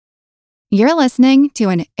You're listening to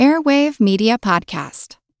an Airwave Media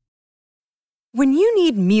Podcast. When you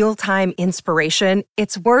need mealtime inspiration,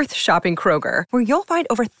 it's worth shopping Kroger, where you'll find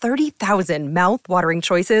over 30,000 mouth-watering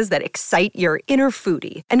choices that excite your inner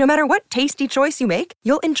foodie. And no matter what tasty choice you make,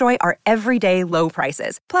 you'll enjoy our everyday low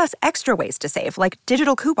prices, plus extra ways to save, like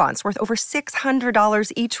digital coupons worth over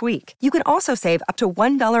 $600 each week. You can also save up to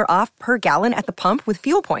 $1 off per gallon at the pump with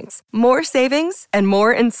fuel points. More savings and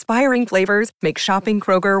more inspiring flavors make shopping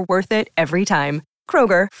Kroger worth it every time.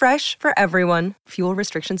 Kroger, fresh for everyone. Fuel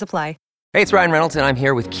restrictions apply. Hey, it's Ryan Reynolds, and I'm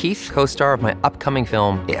here with Keith, co-star of my upcoming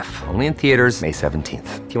film, If, only in theaters May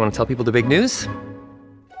 17th. Do you want to tell people the big news?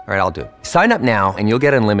 All right, I'll do it. Sign up now and you'll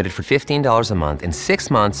get unlimited for $15 a month and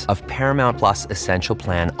 6 months of Paramount Plus Essential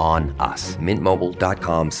Plan on us.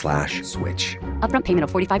 MintMobile.com/switch. Upfront payment of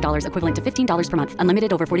 $45 equivalent to $15 per month.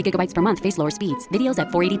 Unlimited over 40 gigabytes per month. Face lower speeds. Videos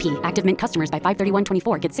at 480p. Active Mint customers by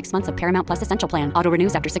 531.24 get 6 months of Paramount Plus Essential Plan. Auto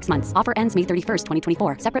renews after 6 months. Offer ends May 31st,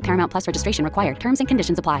 2024. Separate Paramount Plus registration required. Terms and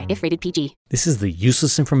conditions apply if rated PG. This is the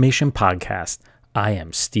Useless Information Podcast. I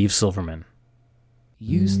am Steve Silverman.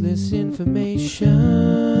 Useless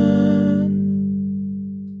information.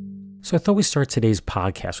 So I thought we'd start today's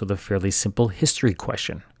podcast with a fairly simple history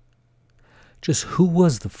question. Just who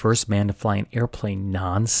was the first man to fly an airplane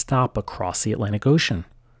non-stop across the Atlantic Ocean?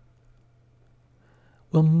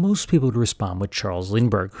 Well, most people would respond with Charles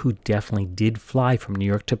Lindbergh, who definitely did fly from New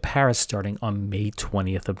York to Paris starting on May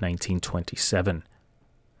 20th of 1927.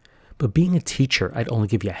 But being a teacher, I'd only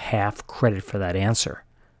give you half credit for that answer.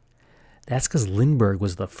 That's because Lindbergh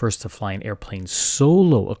was the first to fly an airplane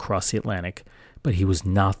solo across the Atlantic, but he was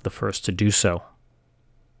not the first to do so.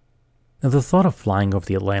 Now, the thought of flying over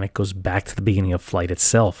the Atlantic goes back to the beginning of flight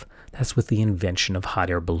itself. That's with the invention of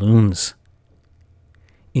hot air balloons.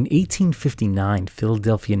 In 1859,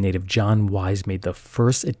 Philadelphia native John Wise made the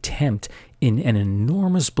first attempt in an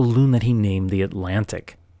enormous balloon that he named the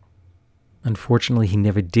Atlantic. Unfortunately, he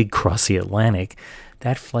never did cross the Atlantic.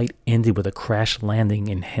 That flight ended with a crash landing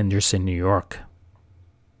in Henderson, New York.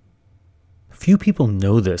 Few people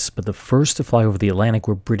know this, but the first to fly over the Atlantic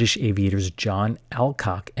were British aviators John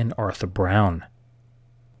Alcock and Arthur Brown.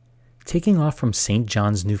 Taking off from St.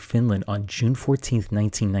 John's, Newfoundland on June 14,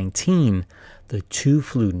 1919, the two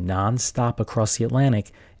flew non-stop across the Atlantic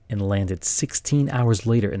and landed 16 hours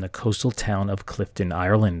later in the coastal town of Clifton,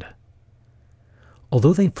 Ireland.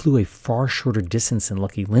 Although they flew a far shorter distance than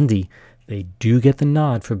Lucky Lindy, they do get the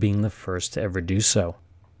nod for being the first to ever do so.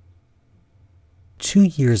 2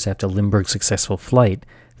 years after Lindbergh's successful flight,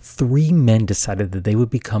 3 men decided that they would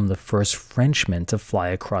become the first Frenchmen to fly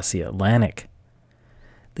across the Atlantic.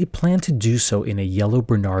 They planned to do so in a yellow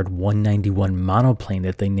Bernard 191 monoplane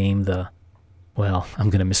that they named the, well, I'm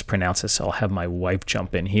going to mispronounce it, so I'll have my wife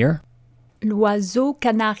jump in here. L'oiseau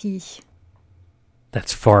canari.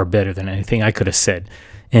 That's far better than anything I could have said.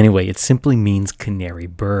 Anyway, it simply means canary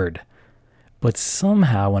bird. But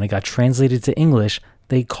somehow, when it got translated to English,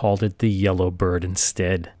 they called it the Yellow Bird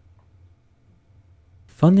instead.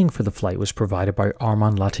 Funding for the flight was provided by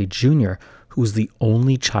Armand Latte Jr., who was the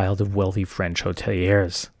only child of wealthy French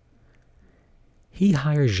hoteliers. He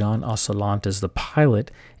hired Jean Ossolant as the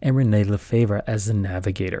pilot and René Lefebvre as the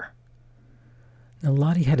navigator. Now,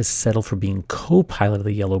 Lottie had to settle for being co-pilot of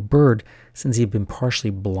the Yellow Bird since he had been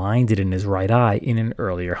partially blinded in his right eye in an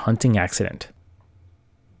earlier hunting accident.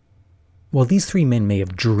 While these 3 men may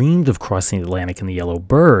have dreamed of crossing the Atlantic in the Yellow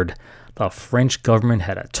Bird, the French government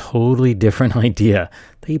had a totally different idea.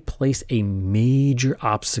 They placed a major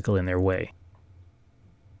obstacle in their way.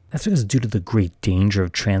 That's because due to the great danger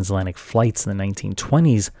of transatlantic flights in the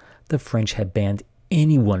 1920s, the French had banned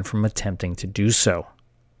anyone from attempting to do so.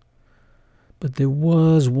 But there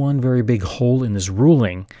was one very big hole in this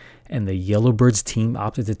ruling, and the Yellowbirds team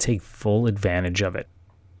opted to take full advantage of it.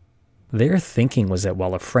 Their thinking was that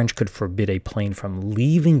while the French could forbid a plane from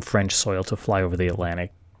leaving French soil to fly over the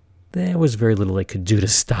Atlantic, there was very little they could do to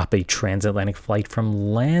stop a transatlantic flight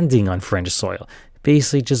from landing on French soil.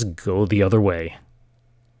 Basically, just go the other way.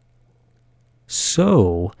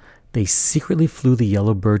 So, they secretly flew the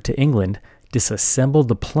Yellowbird to England, disassembled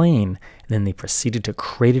the plane, and then they proceeded to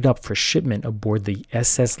crate it up for shipment aboard the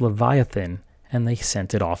SS Leviathan, and they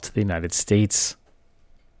sent it off to the United States.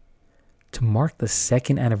 To mark the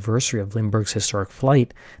 2nd anniversary of Lindbergh's historic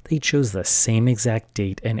flight, they chose the same exact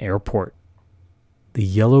date and airport. The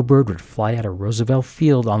Yellowbird would fly out of Roosevelt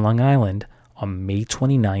Field on Long Island on May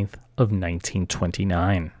 29th of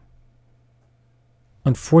 1929.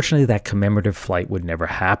 Unfortunately, that commemorative flight would never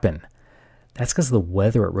happen. That's because the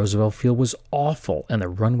weather at Roosevelt Field was awful and the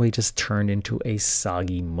runway just turned into a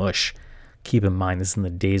soggy mush. Keep in mind, this is in the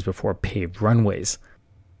days before paved runways.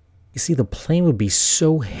 You see, the plane would be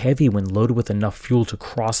so heavy when loaded with enough fuel to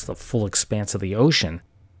cross the full expanse of the ocean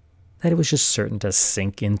that it was just certain to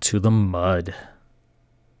sink into the mud.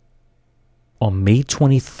 On May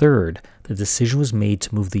 23rd, the decision was made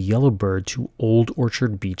to move the Yellowbird to Old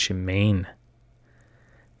Orchard Beach in Maine.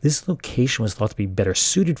 This location was thought to be better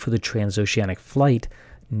suited for the transoceanic flight,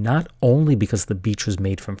 not only because the beach was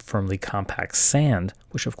made from firmly compact sand,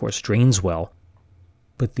 which of course drains well,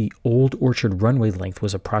 but the Old Orchard runway length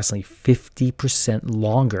was approximately 50%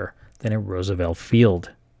 longer than at Roosevelt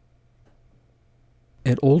Field.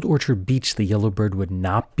 At Old Orchard Beach, the Yellowbird would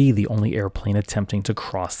not be the only airplane attempting to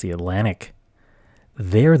cross the Atlantic.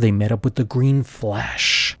 There they met up with the Green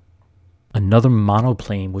Flash, another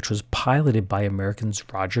monoplane which was piloted by Americans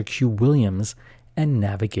Roger Q. Williams and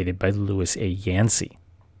navigated by Louis A. Yancey.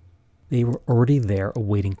 They were already there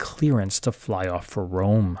awaiting clearance to fly off for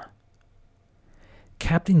Rome.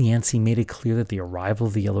 Captain Yancey made it clear that the arrival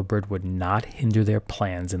of the Yellowbird would not hinder their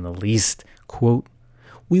plans in the least. Quote,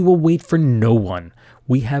 "We will wait for no one.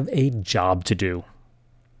 We have a job to do."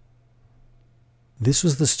 This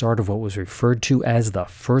was the start of what was referred to as the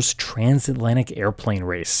first transatlantic airplane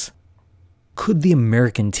race. Could the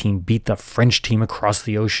American team beat the French team across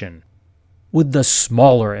the ocean? Would the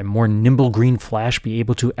smaller and more nimble Green Flash be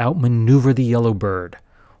able to outmaneuver the Yellowbird?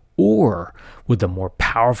 Or would the more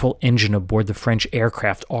powerful engine aboard the French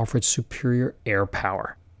aircraft offer its superior air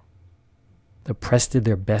power? The press did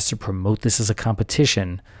their best to promote this as a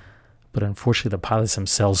competition, but unfortunately the pilots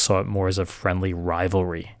themselves saw it more as a friendly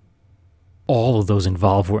rivalry. All of those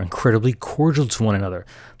involved were incredibly cordial to one another.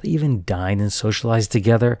 They even dined and socialized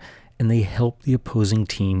together, and they helped the opposing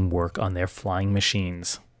team work on their flying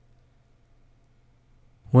machines.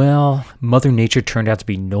 Well, Mother Nature turned out to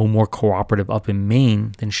be no more cooperative up in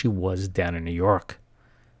Maine than she was down in New York.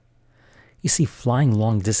 You see, flying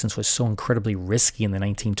long distance was so incredibly risky in the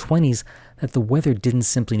 1920s that the weather didn't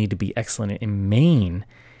simply need to be excellent in Maine,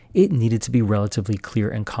 it needed to be relatively clear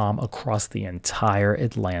and calm across the entire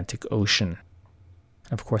Atlantic Ocean.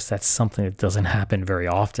 And of course, that's something that doesn't happen very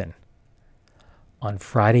often. On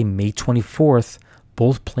Friday, May 24th,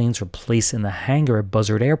 both planes were placed in the hangar at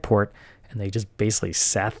Buzzard Airport, and they just basically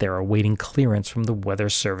sat there awaiting clearance from the weather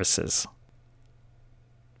services.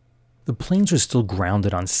 The planes were still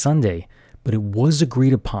grounded on Sunday, but it was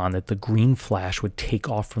agreed upon that the Green Flash would take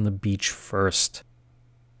off from the beach first.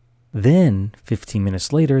 Then, 15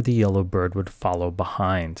 minutes later, the Yellowbird would follow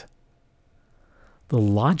behind. The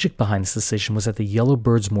logic behind this decision was that the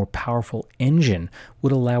Yellowbird's more powerful engine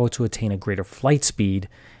would allow it to attain a greater flight speed,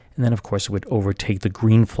 and then of course it would overtake the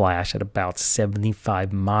Green Flash at about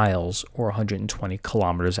 75 miles or 120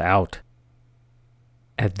 kilometers out.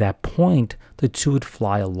 At that point, the two would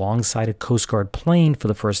fly alongside a Coast Guard plane for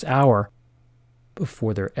the first hour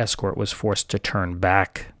before their escort was forced to turn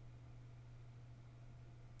back.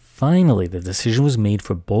 Finally, the decision was made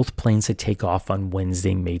for both planes to take off on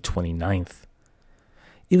Wednesday, May 29th.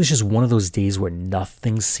 It was just one of those days where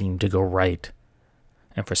nothing seemed to go right.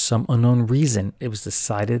 And for some unknown reason, it was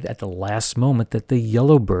decided at the last moment that the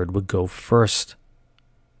Yellowbird would go first.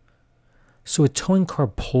 So a towing car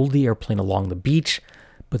pulled the airplane along the beach,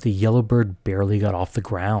 but the Yellowbird barely got off the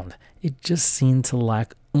ground. It just seemed to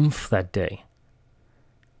lack oomph that day.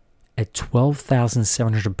 At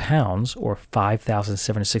 12,700 pounds, or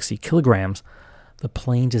 5,760 kilograms, the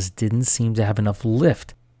plane just didn't seem to have enough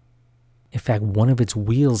lift. In fact, one of its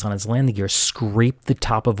wheels on its landing gear scraped the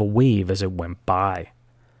top of a wave as it went by.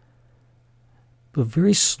 But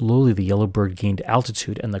very slowly the Yellowbird gained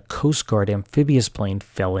altitude and the Coast Guard amphibious plane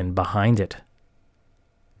fell in behind it.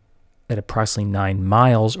 At approximately 9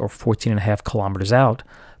 miles, or 14.5 kilometers out,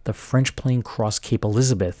 the French plane crossed Cape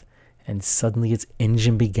Elizabeth, and suddenly its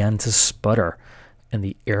engine began to sputter, and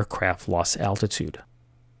the aircraft lost altitude.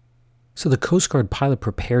 So the Coast Guard pilot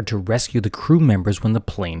prepared to rescue the crew members when the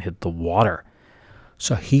plane hit the water.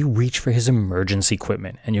 So he reached for his emergency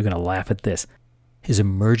equipment, and you're going to laugh at this. His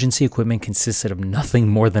emergency equipment consisted of nothing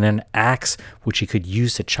more than an axe, which he could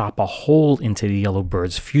use to chop a hole into the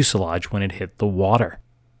Yellowbird's fuselage when it hit the water.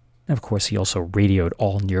 And of course, he also radioed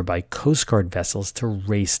all nearby Coast Guard vessels to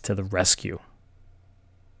race to the rescue.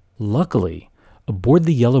 Luckily, aboard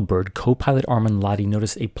the Yellowbird, co-pilot Armand Lottie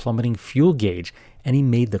noticed a plummeting fuel gauge, and he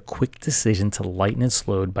made the quick decision to lighten its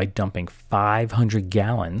load by dumping 500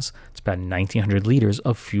 gallons, it's about 1,900 liters,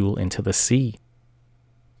 of fuel into the sea.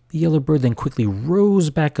 The Yellowbird then quickly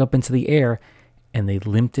rose back up into the air, and they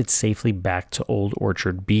limped it safely back to Old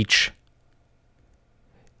Orchard Beach.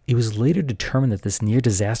 It was later determined that this near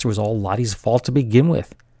disaster was all Lottie's fault to begin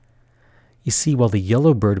with. You see, while the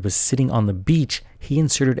Yellowbird was sitting on the beach, he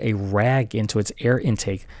inserted a rag into its air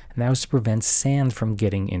intake, and that was to prevent sand from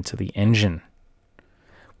getting into the engine.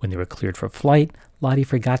 When they were cleared for flight, Lottie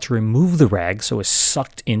forgot to remove the rag, so it was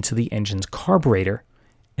sucked into the engine's carburetor,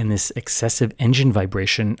 and this excessive engine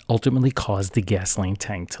vibration ultimately caused the gasoline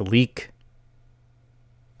tank to leak.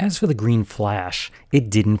 As for the green flash, it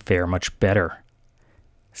didn't fare much better.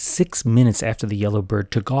 6 minutes after the Yellowbird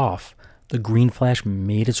took off, the green flash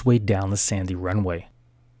made its way down the sandy runway.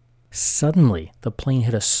 Suddenly, the plane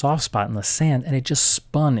hit a soft spot in the sand and it just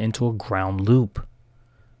spun into a ground loop.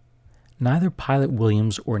 Neither pilot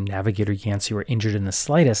Williams or navigator Yancey were injured in the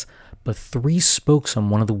slightest, but 3 spokes on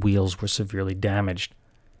one of the wheels were severely damaged.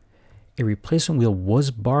 A replacement wheel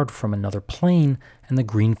was borrowed from another plane, and the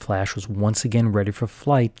green flash was once again ready for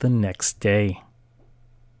flight the next day.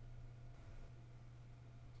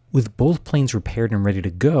 With both planes repaired and ready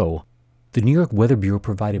to go, the New York Weather Bureau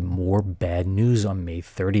provided more bad news on May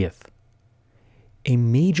 30th. A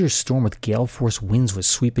major storm with gale-force winds was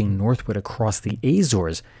sweeping northward across the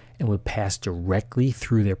Azores and would pass directly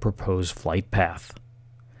through their proposed flight path.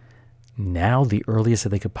 Now the earliest that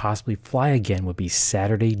they could possibly fly again would be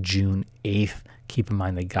Saturday, June 8th. Keep in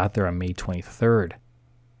mind they got there on May 23rd.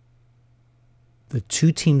 The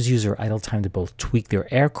 2 teams used their idle time to both tweak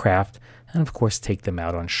their aircraft and of course take them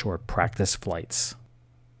out on short practice flights.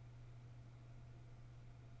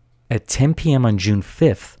 At 10 p.m. on June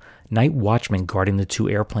 5th, night watchmen guarding the 2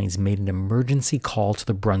 airplanes made an emergency call to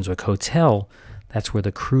the Brunswick Hotel. That's where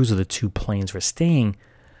the crews of the 2 planes were staying,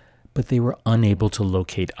 but they were unable to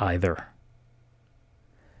locate either.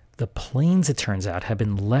 The planes, it turns out, had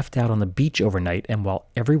been left out on the beach overnight, and while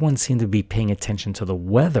everyone seemed to be paying attention to the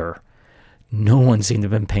weather, no one seemed to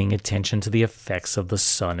have been paying attention to the effects of the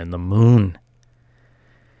sun and the moon.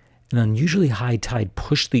 An unusually high tide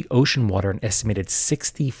pushed the ocean water an estimated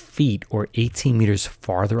 60 feet or 18 meters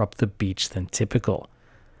farther up the beach than typical.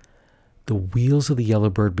 The wheels of the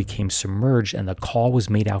Yellowbird became submerged, and the call was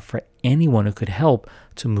made out for anyone who could help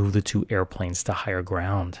to move the 2 airplanes to higher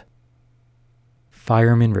ground.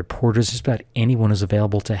 Firemen, reporters, just about anyone who was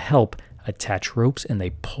available to help attached ropes, and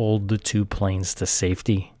they pulled the 2 planes to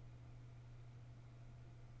safety.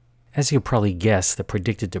 As you could probably guess, the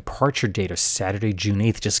predicted departure date of Saturday, June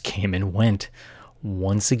 8th just came and went.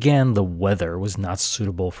 Once again, the weather was not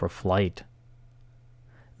suitable for flight.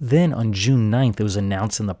 Then, on June 9th, it was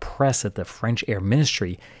announced in the press that the French Air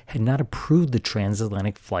Ministry had not approved the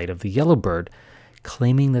transatlantic flight of the Yellowbird,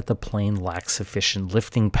 claiming that the plane lacked sufficient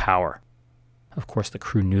lifting power. Of course, the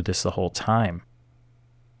crew knew this the whole time.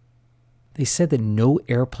 They said that no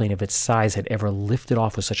airplane of its size had ever lifted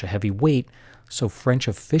off with such a heavy weight, so French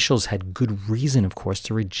officials had good reason, of course,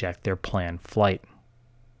 to reject their planned flight.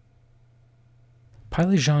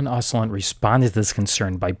 Pilot Jean Ossellant responded to this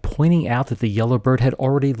concern by pointing out that the Yellowbird had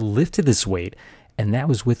already lifted this weight, and that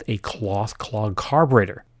was with a cloth-clogged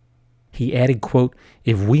carburetor. He added, quote,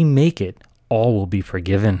 "If we make it, all will be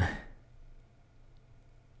forgiven."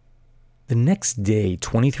 The next day,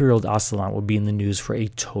 23-year-old Ossellant would be in the news for a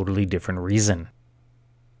totally different reason.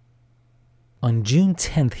 On June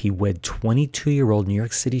 10th, he wed 22-year-old New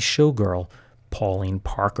York City showgirl Pauline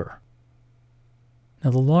Parker.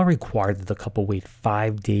 Now, the law required that the couple wait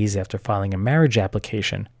 5 days after filing a marriage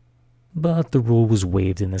application, but the rule was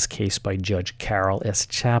waived in this case by Judge Carol S.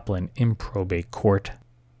 Chaplin in probate court.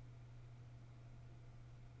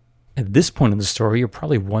 At this point in the story, you're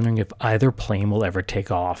probably wondering if either plane will ever take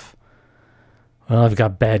off. Well, I've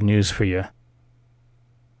got bad news for you.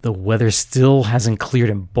 The weather still hasn't cleared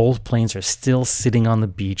and both planes are still sitting on the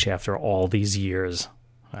beach after all these years.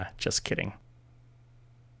 Just kidding.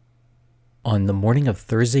 On the morning of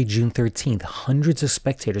Thursday, June 13th, hundreds of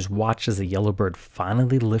spectators watched as the Yellowbird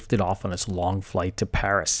finally lifted off on its long flight to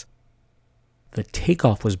Paris. The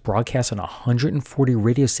takeoff was broadcast on 140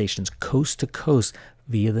 radio stations coast to coast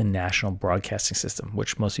via the National Broadcasting System,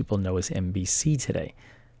 which most people know as NBC today.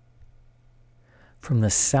 From the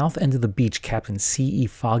south end of the beach, Captain C.E.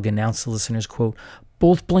 Fogg announced to listeners, quote,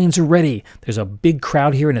 "Both planes are ready. There's a big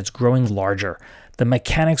crowd here and it's growing larger. The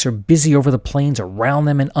mechanics are busy over the planes, around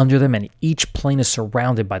them and under them, and each plane is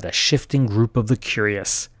surrounded by the shifting group of the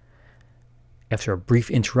curious." After a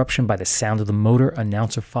brief interruption by the sound of the motor,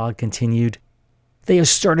 announcer Fogg continued, "They have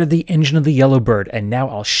started the engine of the Yellowbird, and now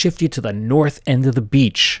I'll shift you to the north end of the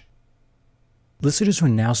beach." Listeners were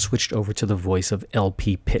now switched over to the voice of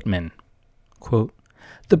L.P. Pittman. Quote,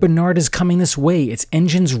 "The Bernard is coming this way. Its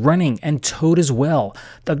engine's running and towed as well.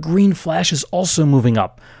 The green flash is also moving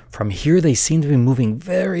up. From here they seem to be moving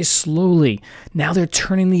very slowly. Now they're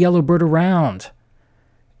turning the Yellowbird around."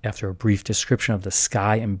 After a brief description of the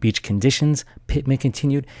sky and beach conditions, Pittman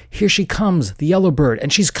continued, "Here she comes, the Yellowbird,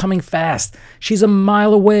 and she's coming fast. She's a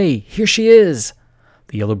mile away. Here she is."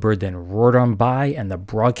 The Yellowbird then roared on by, and the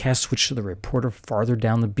broadcast switched to the reporter farther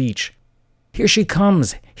down the beach. Here she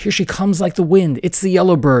comes like the wind. It's the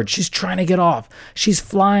Yellowbird. She's trying to get off. She's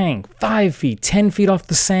flying 5 feet, 10 feet off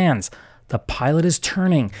the sands. The pilot is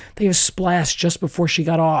turning. They have splashed just before she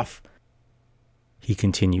got off." He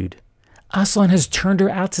continued, "Aslan has turned her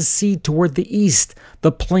out to sea toward the east.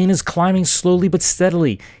 The plane is climbing slowly but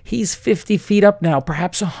steadily. He's 50 feet up now,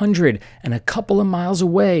 perhaps 100, and a couple of miles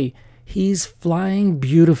away. He's flying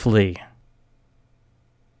beautifully."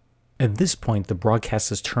 At this point, the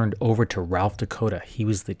broadcast is turned over to Ralph Dakota. He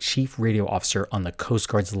was the chief radio officer on the Coast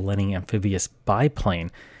Guard's Lenning amphibious biplane,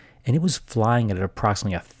 and it was flying at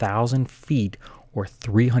approximately 1,000 feet or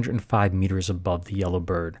 305 meters above the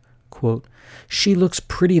Yellowbird. Quote, "She looks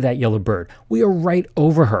pretty, that Yellowbird. We are right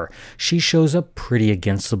over her. She shows up pretty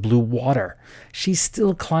against the blue water. She's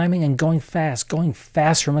still climbing and going fast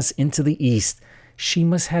from us into the east. She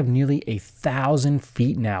must have nearly 1,000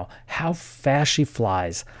 feet now. How fast she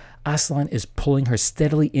flies. Aslan is pulling her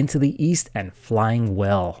steadily into the east and flying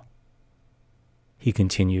well." He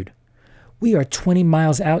continued, "We are 20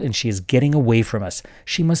 miles out and she is getting away from us.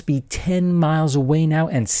 She must be 10 miles away now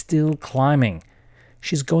and still climbing.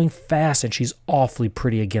 She's going fast and she's awfully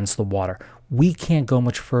pretty against the water. We can't go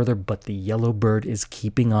much further, but the Yellowbird is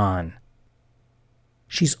keeping on.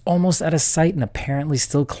 She's almost out of sight and apparently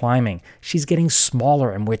still climbing. She's getting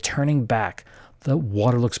smaller and we're turning back. The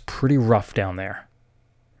water looks pretty rough down there."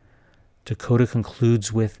 Dakota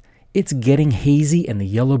concludes with, "It's getting hazy and the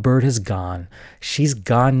Yellowbird has gone. She's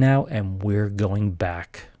gone now and we're going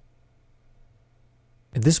back."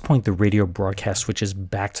 At this point, the radio broadcast switches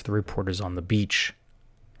back to the reporters on the beach.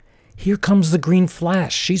 "Here comes the green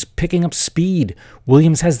flash. She's picking up speed.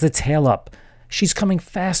 Williams has the tail up. She's coming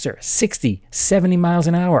faster, 60, 70 miles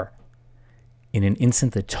an hour." In an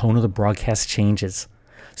instant, the tone of the broadcast changes.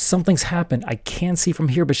 "Something's happened. I can't see from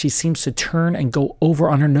here, but she seems to turn and go over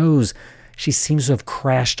on her nose. She seems to have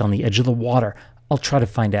crashed on the edge of the water. I'll try to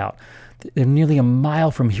find out. They're nearly a mile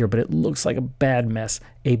from here, but it looks like a bad mess,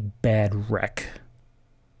 a bad wreck."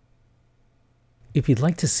 If you'd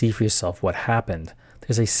like to see for yourself what happened,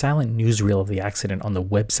 there's a silent newsreel of the accident on the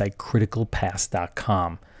website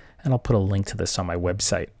criticalpass.com, and I'll put a link to this on my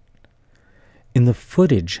website. In the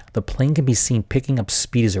footage, the plane can be seen picking up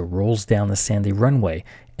speed as it rolls down the sandy runway,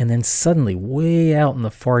 and then suddenly, way out in the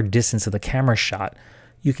far distance of the camera shot,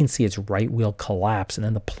 you can see its right wheel collapse, and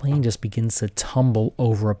then the plane just begins to tumble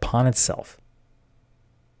over upon itself.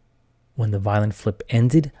 When the violent flip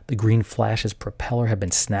ended, the green flash's propeller had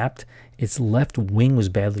been snapped, its left wing was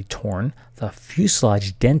badly torn, the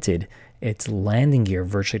fuselage dented, its landing gear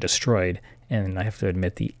virtually destroyed, and I have to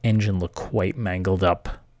admit the engine looked quite mangled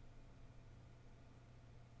up.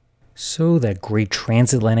 So that great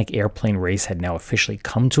transatlantic airplane race had now officially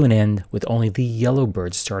come to an end, with only the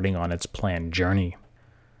Yellowbird starting on its planned journey.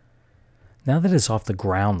 Now that it's off the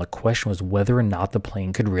ground, the question was whether or not the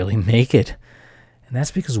plane could really make it. And that's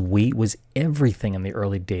because weight was everything in the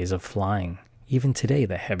early days of flying. Even today,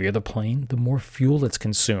 the heavier the plane, the more fuel it's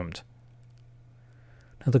consumed.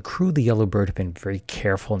 Now, the crew of the Yellowbird had been very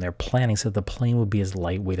careful in their planning so that the plane would be as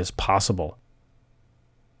lightweight as possible.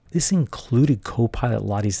 This included co-pilot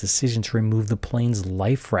Lottie's decision to remove the plane's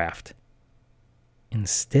life raft.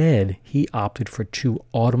 Instead, he opted for 2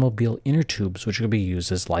 automobile inner tubes which could be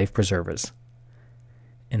used as life preservers.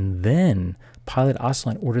 And then, pilot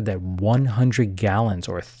Aslan ordered that 100 gallons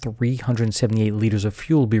or 378 liters of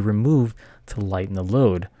fuel be removed to lighten the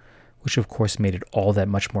load, which of course made it all that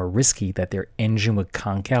much more risky that their engine would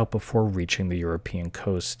conk out before reaching the European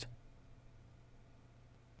coast.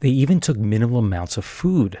 They even took minimal amounts of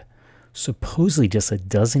food, supposedly just a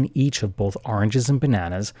dozen each of both oranges and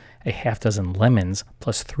bananas, a half dozen lemons,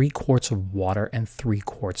 plus 3 quarts of water and 3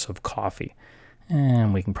 quarts of coffee.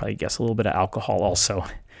 And we can probably guess a little bit of alcohol also.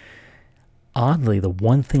 Oddly, the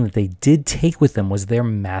one thing that they did take with them was their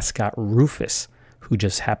mascot Rufus, who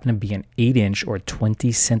just happened to be an 8-inch or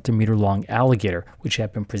 20-centimeter long alligator, which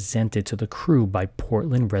had been presented to the crew by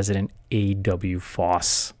Portland resident A.W.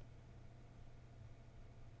 Foss.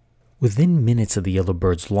 Within minutes of the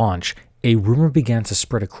Yellowbird's launch, a rumor began to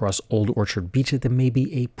spread across Old Orchard Beach that there may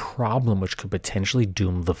be a problem which could potentially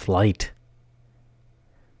doom the flight.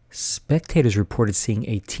 Spectators reported seeing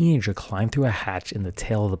a teenager climb through a hatch in the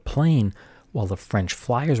tail of the plane while the French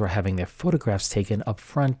flyers were having their photographs taken up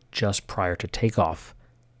front just prior to takeoff.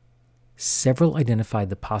 Several identified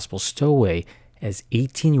the possible stowaway as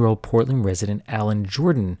 18-year-old Portland resident Alan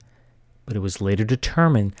Jordan, but it was later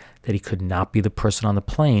determined that he could not be the person on the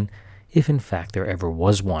plane, if in fact there ever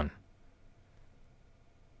was one.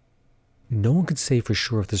 No one could say for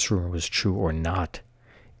sure if this rumor was true or not.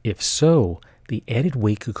 If so, the added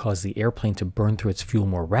weight could cause the airplane to burn through its fuel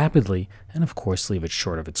more rapidly and of course leave it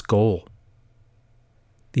short of its goal.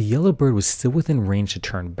 The Yellow Bird was still within range to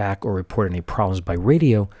turn back or report any problems by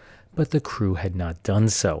radio, but the crew had not done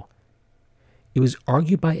so. It was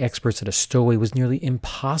argued by experts that a stowaway was nearly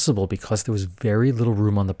impossible because there was very little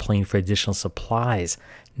room on the plane for additional supplies,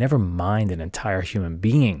 never mind an entire human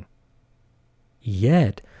being.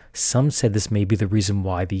 Yet, some said this may be the reason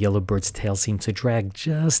why the Yellow Bird's tail seemed to drag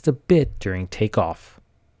just a bit during takeoff.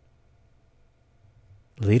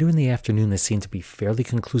 Later in the afternoon, there seemed to be fairly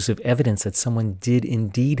conclusive evidence that someone did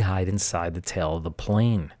indeed hide inside the tail of the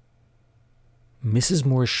plane. Mrs.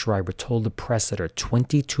 Morris Schreiber told the press that her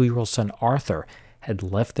 22-year-old son Arthur had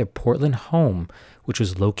left their Portland home, which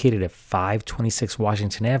was located at 526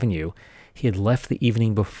 Washington Avenue. He had left the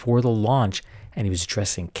evening before the launch, and he was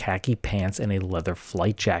dressed in khaki pants and a leather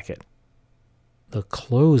flight jacket. The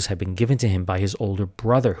clothes had been given to him by his older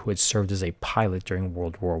brother, who had served as a pilot during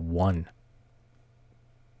World War I.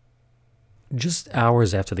 Just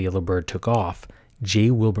hours after the Yellow Bird took off, J.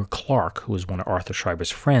 Wilbur Clark, who was one of Arthur Schreiber's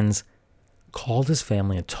friends, called his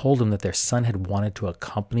family and told him that their son had wanted to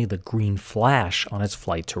accompany the Green Flash on its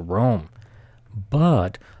flight to Rome.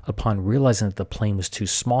 But upon realizing that the plane was too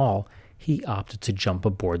small, he opted to jump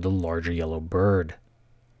aboard the larger Yellow Bird.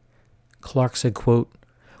 Clark said, quote,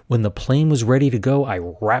 "When the plane was ready to go, I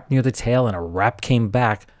rapped near the tail and a rap came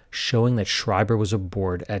back, showing that Schreiber was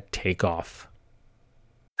aboard at takeoff."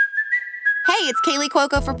 Hey, it's Kaylee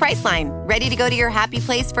Cuoco for Priceline. Ready to go to your happy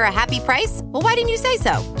place for a happy price? Well, why didn't you say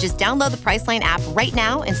so? Just download the Priceline app right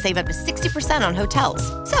now and save up to 60% on hotels.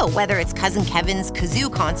 So whether it's Cousin Kevin's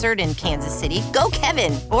Kazoo Concert in Kansas City, go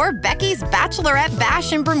Kevin, or Becky's Bachelorette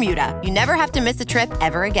Bash in Bermuda, you never have to miss a trip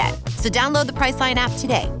ever again. So download the Priceline app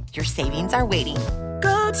today. Your savings are waiting.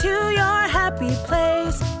 Go to your happy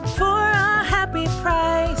place for a happy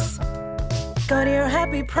price. Go to your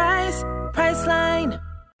happy price, Priceline.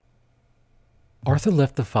 Arthur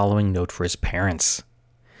left the following note for his parents.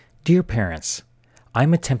 "Dear parents,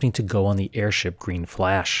 I'm attempting to go on the airship Green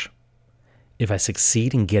Flash. If I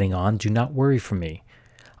succeed in getting on, do not worry for me.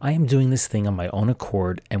 I am doing this thing on my own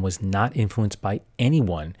accord and was not influenced by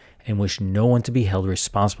anyone and wish no one to be held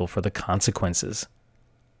responsible for the consequences."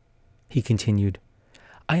 He continued,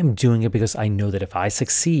 "I am doing it because I know that if I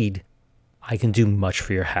succeed, I can do much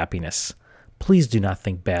for your happiness. Please do not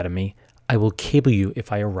think bad of me. I will cable you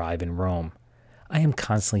if I arrive in Rome. I am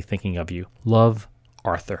constantly thinking of you. Love,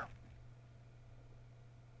 Arthur."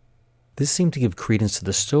 This seemed to give credence to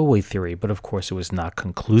the stowaway theory, but of course it was not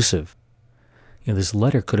conclusive. This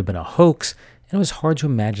letter could have been a hoax, and it was hard to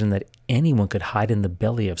imagine that anyone could hide in the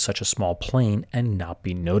belly of such a small plane and not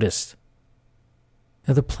be noticed.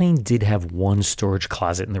 Now, the plane did have one storage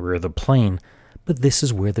closet in the rear of the plane, but this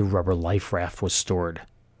is where the rubber life raft was stored.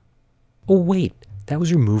 Oh wait, that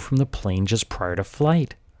was removed from the plane just prior to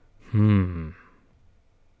flight.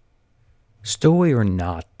 Stowaway or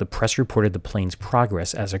not, the press reported the plane's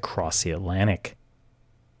progress as it crossed the Atlantic.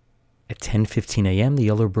 At 10:15 a.m., the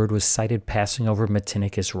Yellow Bird was sighted passing over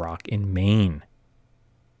Matinicus Rock in Maine.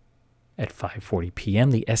 At 5:40 p.m.,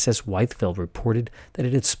 the SS Whitefeld reported that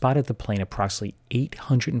it had spotted the plane approximately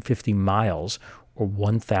 850 miles, or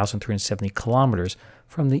 1,370 kilometers,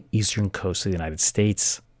 from the eastern coast of the United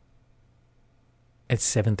States. At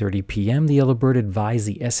 7:30 p.m., the Yellow Bird advised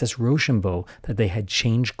the SS Rochambeau that they had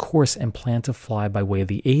changed course and planned to fly by way of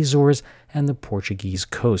the Azores and the Portuguese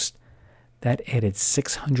coast. That added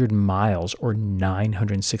 600 miles, or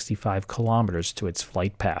 965 kilometers, to its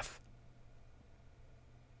flight path.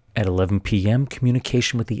 At 11 p.m.,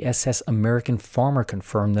 communication with the SS American Farmer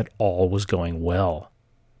confirmed that all was going well.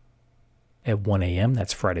 At 1 a.m.,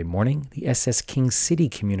 that's Friday morning, the SS King City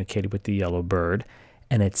communicated with the Yellow Bird,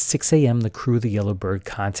 and at 6 a.m., the crew of the Yellow Bird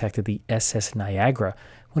contacted the SS Niagara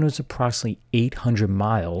when it was approximately 800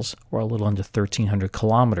 miles, or a little under 1,300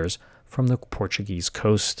 kilometers, from the Portuguese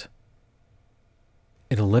coast.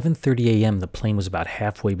 At 11:30 a.m., the plane was about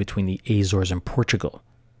halfway between the Azores and Portugal.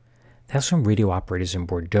 That's when radio operators in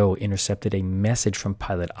Bordeaux intercepted a message from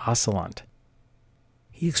pilot Ocelot.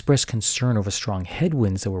 He expressed concern over strong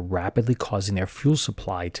headwinds that were rapidly causing their fuel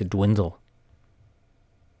supply to dwindle.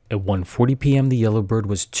 At 1:40 p.m., the Yellow Bird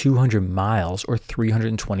was 200 miles, or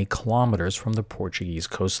 320 kilometers, from the Portuguese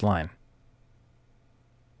coastline.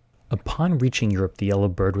 Upon reaching Europe, the Yellow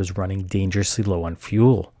Bird was running dangerously low on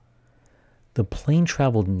fuel. The plane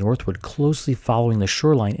traveled northward, closely following the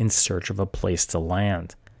shoreline in search of a place to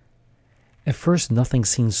land. At first, nothing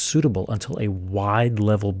seemed suitable until a wide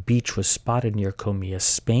level beach was spotted near Comillas,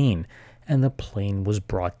 Spain, and the plane was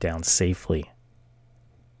brought down safely.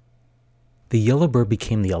 The Yellowbird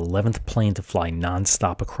became the 11th plane to fly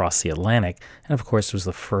non-stop across the Atlantic, and of course was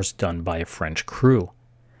the first done by a French crew.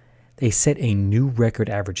 They set a new record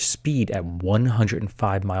average speed at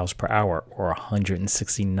 105 miles per hour, or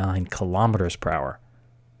 169 kilometers per hour.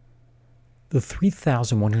 The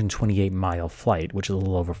 3,128-mile flight, which is a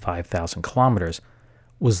little over 5,000 kilometers,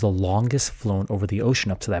 was the longest flown over the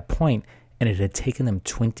ocean up to that point, and it had taken them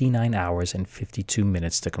 29 hours and 52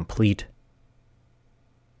 minutes to complete.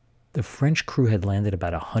 The French crew had landed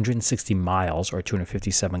about 160 miles, or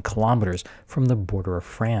 257 kilometers, from the border of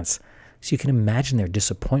France, so you can imagine their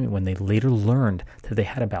disappointment when they later learned that they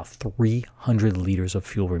had about 300 liters of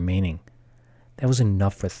fuel remaining. That was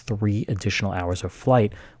enough for 3 additional hours of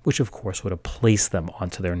flight, which of course would have placed them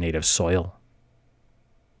onto their native soil.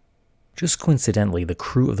 Just coincidentally, the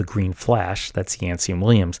crew of the Green Flash, that's Yancey and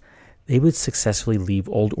Williams, they would successfully leave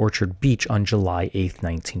Old Orchard Beach on July 8,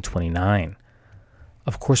 1929.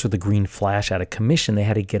 Of course, with the Green Flash out of commission, they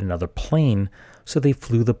had to get another plane, so they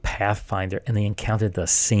flew the Pathfinder and they encountered the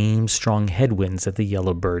same strong headwinds that the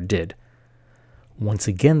Yellowbird did. Once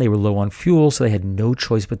again, they were low on fuel, so they had no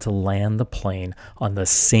choice but to land the plane on the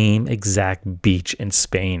same exact beach in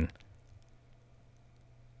Spain.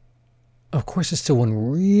 Of course, there's still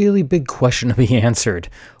one really big question to be answered.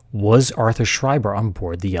 Was Arthur Schreiber on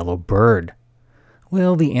board the Yellowbird?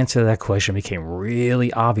 Well, the answer to that question became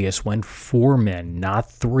really obvious when 4 men, not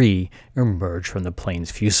 3, emerged from the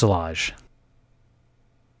plane's fuselage.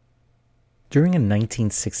 During a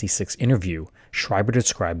 1966 interview, Schreiber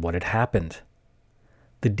described what had happened.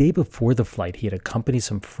 The day before the flight, he had accompanied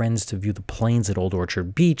some friends to view the planes at Old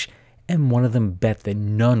Orchard Beach, and one of them bet that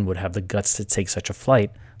none would have the guts to take such a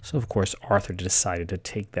flight, so of course Arthur decided to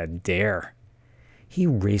take that dare. He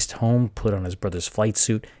raced home, put on his brother's flight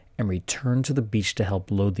suit, and returned to the beach to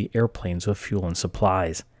help load the airplanes with fuel and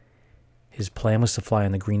supplies. His plan was to fly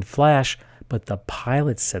on the Green Flash, but the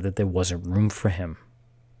pilot said that there wasn't room for him.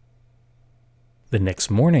 The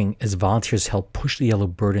next morning, as volunteers helped push the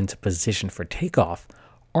Yellowbird into position for takeoff,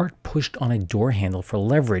 Art pushed on a door handle for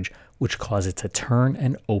leverage, which caused it to turn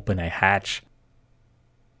and open a hatch.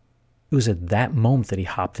 It was at that moment that he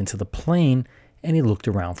hopped into the plane, and he looked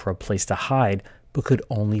around for a place to hide, but could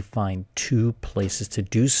only find 2 places to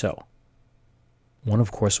do so. One,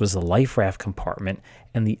 of course, was the life raft compartment,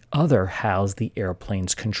 and the other housed the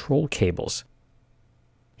airplane's control cables.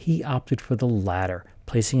 He opted for the latter,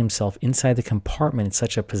 placing himself inside the compartment in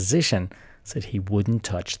such a position so that he wouldn't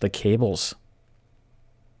touch the cables.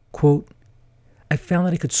 Quote, I found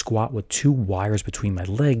that I could squat with 2 wires between my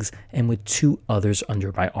legs and with 2 others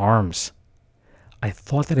under my arms. I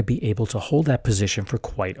thought that I'd be able to hold that position for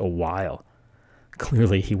quite a while.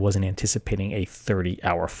 Clearly, he wasn't anticipating a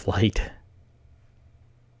 30-hour flight.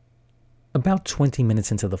 About 20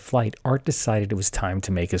 minutes into the flight, Art decided it was time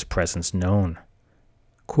to make his presence known.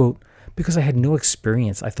 Quote, because I had no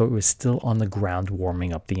experience, I thought it was still on the ground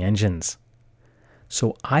warming up the engines.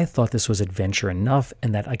 So I thought this was adventure enough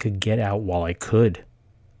and that I could get out while I could.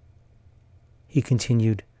 He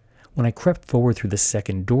continued, when I crept forward through the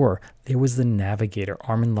second door, there was the navigator,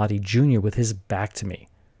 Armand Lottie Jr., with his back to me.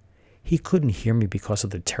 He couldn't hear me because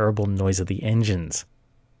of the terrible noise of the engines.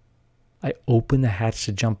 I opened the hatch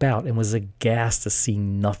to jump out and was aghast to see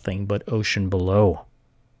nothing but ocean below.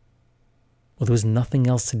 Well, there was nothing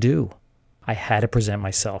else to do. I had to present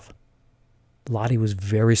myself. Lottie was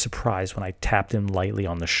very surprised when I tapped him lightly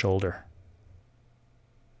on the shoulder.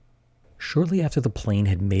 Shortly after the plane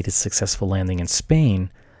had made its successful landing in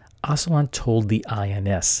Spain, Ocelot told the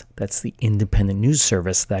INS, that's the Independent News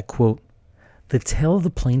Service, that, quote, the tail of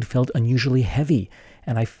the plane felt unusually heavy,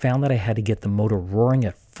 and I found that I had to get the motor roaring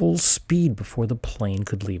at full speed before the plane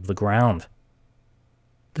could leave the ground.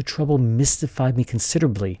 The trouble mystified me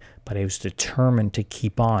considerably, but I was determined to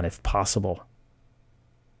keep on if possible.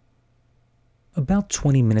 About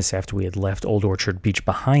 20 minutes after we had left Old Orchard Beach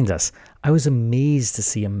behind us, I was amazed to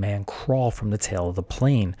see a man crawl from the tail of the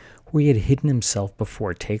plane, where he had hidden himself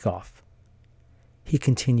before takeoff. He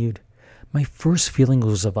continued, my first feeling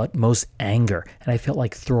was of utmost anger, and I felt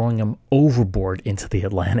like throwing him overboard into the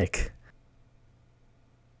Atlantic.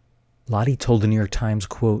 Lottie told the New York Times,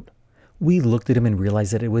 quote, we looked at him and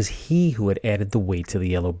realized that it was he who had added the weight to the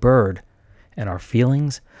Yellowbird, and our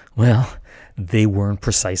feelings, well, they weren't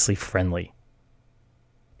precisely friendly.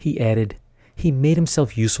 He added, he made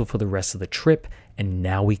himself useful for the rest of the trip, and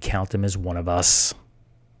now we count him as one of us.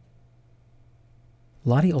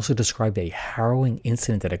 Lottie also described a harrowing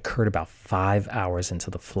incident that occurred about 5 hours into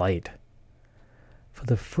the flight. For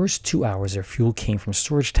the first 2 hours, their fuel came from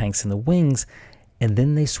storage tanks in the wings, and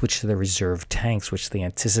then they switched to the reserve tanks, which they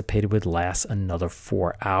anticipated would last another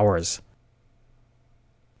 4 hours.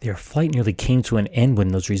 Their flight nearly came to an end when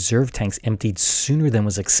those reserve tanks emptied sooner than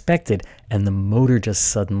was expected, and the motor just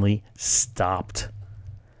suddenly stopped.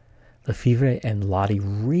 Lefebvre and Lottie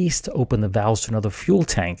raced to open the valves to another fuel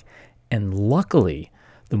tank, and luckily,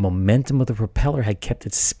 the momentum of the propeller had kept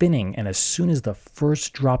it spinning, and as soon as the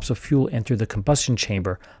first drops of fuel entered the combustion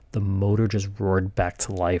chamber, the motor just roared back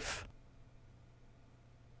to life.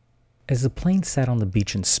 As the plane sat on the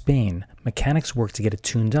beach in Spain, mechanics worked to get it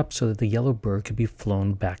tuned up so that the Yellow Bird could be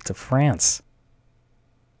flown back to France.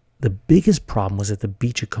 The biggest problem was that the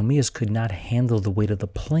beach at Comillas could not handle the weight of the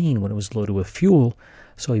plane when it was loaded with fuel,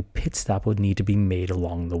 so a pit stop would need to be made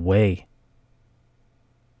along the way.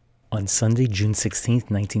 On Sunday, June 16,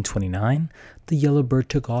 1929, the Yellow Bird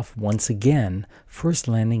took off once again, first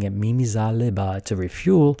landing at Mimizan-les-Bains to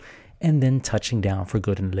refuel, and then touching down for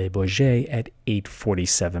good in Le Bourget at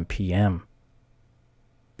 8:47 p.m.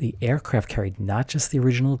 The aircraft carried not just the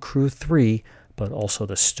original crew of 3, but also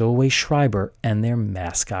the stowaway Schreiber and their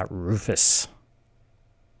mascot Rufus.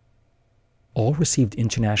 All received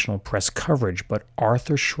international press coverage, but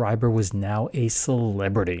Arthur Schreiber was now a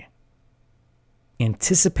celebrity.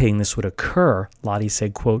 Anticipating this would occur, Lottie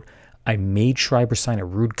said, quote, "I made Schreiber sign a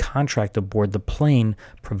rude contract aboard the plane,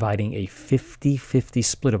 providing a 50-50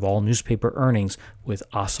 split of all newspaper earnings with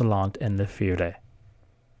Ossellant and Lefebvre."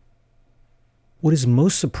 What is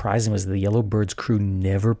most surprising was that the Yellow Bird's crew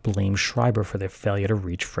never blamed Schreiber for their failure to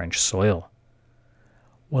reach French soil.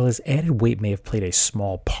 While his added weight may have played a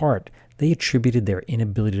small part, they attributed their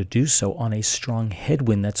inability to do so on a strong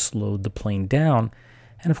headwind that slowed the plane down,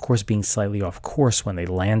 and of course being slightly off course when they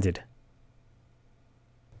landed.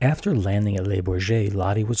 After landing at Le Bourget,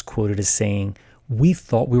 Lottie was quoted as saying, "We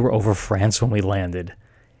thought we were over France when we landed."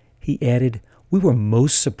 He added, "We were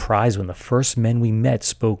most surprised when the first men we met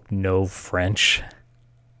spoke no French."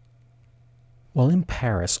 While in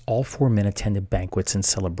Paris, all 4 men attended banquets and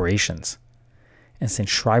celebrations. And since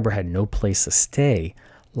Schreiber had no place to stay,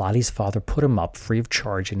 Lottie's father put him up free of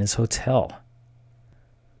charge in his hotel.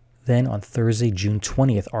 Then on Thursday, June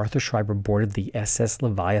 20th, Arthur Schreiber boarded the SS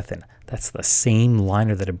Leviathan. That's the same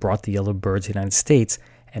liner that had brought the Yellow Bird to the United States,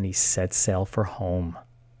 and he set sail for home.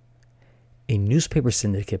 A newspaper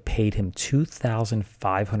syndicate paid him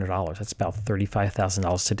 $2,500, that's about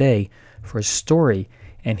 $35,000 today, for his story,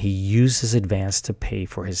 and he used his advance to pay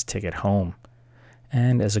for his ticket home.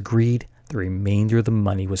 And as agreed, the remainder of the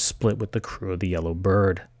money was split with the crew of the Yellow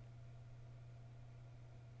Bird.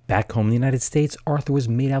 Back home in the United States, Arthur was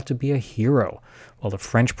made out to be a hero, while the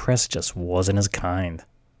French press just wasn't as kind.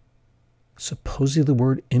 Supposedly the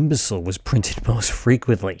word imbecile was printed most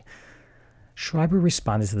frequently. Schreiber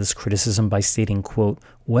responded to this criticism by stating, quote,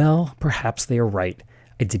 "Well, perhaps they are right.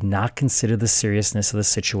 I did not consider the seriousness of the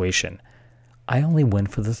situation. I only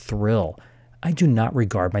went for the thrill. I do not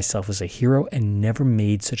regard myself as a hero and never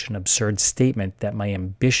made such an absurd statement that my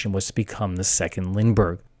ambition was to become the second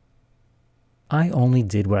Lindbergh. I only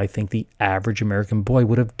did what I think the average American boy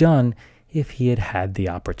would have done if he had had the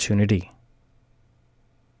opportunity."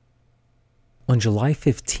 On July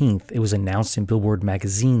 15th, it was announced in Billboard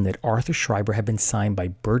magazine that Arthur Schreiber had been signed by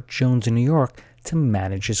Burt Jones in New York to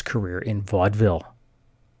manage his career in vaudeville.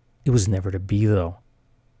 It was never to be, though.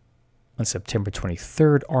 On September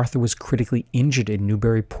 23rd, Arthur was critically injured in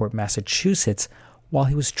Newburyport, Massachusetts, while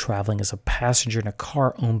he was traveling as a passenger in a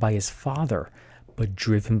car owned by his father, but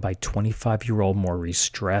driven by 25-year-old Maurice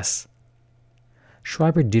Stress.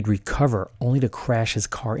 Schreiber did recover, only to crash his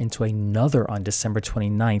car into another on December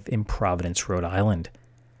 29th in Providence, Rhode Island.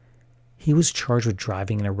 He was charged with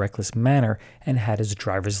driving in a reckless manner and had his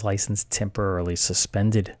driver's license temporarily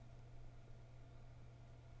suspended.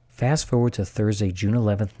 Fast forward to Thursday, June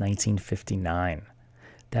 11th, 1959.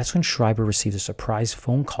 That's when Schreiber received a surprise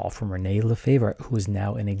phone call from René Lefebvre, who is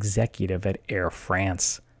now an executive at Air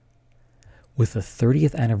France. With the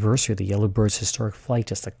 30th anniversary of the Yellow Bird's historic flight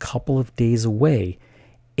just a couple of days away,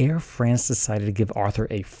 Air France decided to give Arthur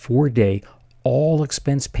a 4-day,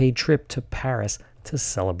 all-expense-paid trip to Paris to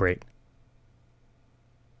celebrate.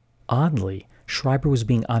 Oddly, Schreiber was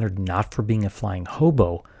being honored not for being a flying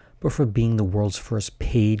hobo, but for being the world's first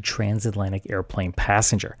paid transatlantic airplane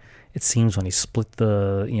passenger. It seems when he split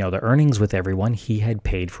the earnings with everyone, he had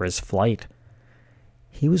paid for his flight.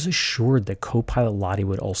 He was assured that co-pilot Lottie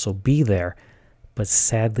would also be there, but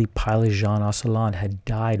sadly pilot Jean Ossellant had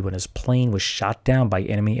died when his plane was shot down by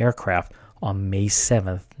enemy aircraft on May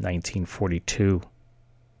 7th, 1942.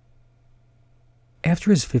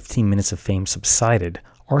 After his 15 minutes of fame subsided,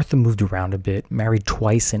 Arthur moved around a bit, married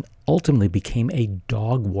twice, and ultimately became a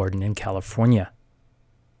dog warden in California.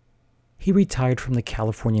 He retired from the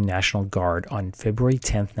California National Guard on February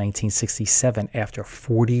 10, 1967, after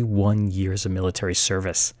 41 years of military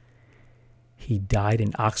service. He died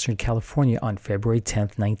in Oxnard, California on February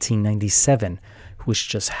 10, 1997, which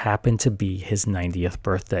just happened to be his 90th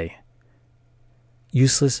birthday.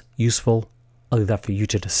 Useless, useful, I'll leave that for you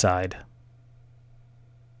to decide.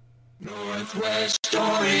 Northwest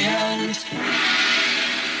Orient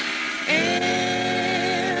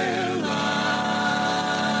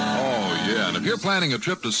And if you're planning a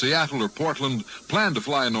trip to Seattle or Portland, plan to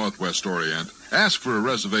fly Northwest Orient. Ask for a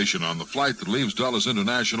reservation on the flight that leaves Dulles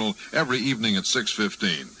International every evening at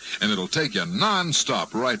 6:15. And it'll take you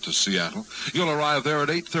non-stop right to Seattle. You'll arrive there at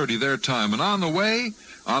 8:30 their time. And on the way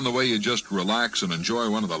you just relax and enjoy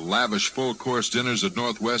one of the lavish full-course dinners that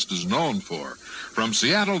Northwest is known for. From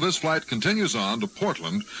Seattle, this flight continues on to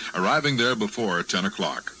Portland, arriving there before 10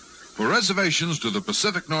 o'clock. For reservations to the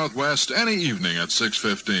Pacific Northwest any evening at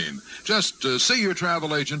 6:15, just see your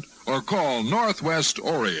travel agent or call Northwest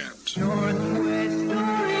Orient. Northwest Orient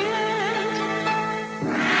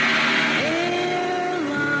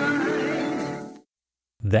Airlines.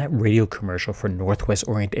 That radio commercial for Northwest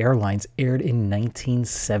Orient Airlines aired in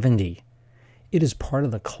 1970. It is part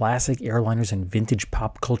of the Classic Airliners and Vintage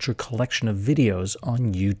Pop Culture collection of videos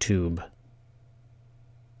on YouTube.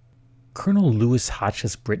 Colonel Louis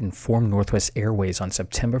Hotchkiss Britton formed Northwest Airways on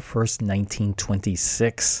September 1st,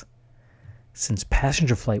 1926. Since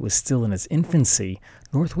passenger flight was still in its infancy,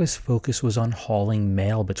 Northwest's focus was on hauling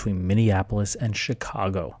mail between Minneapolis and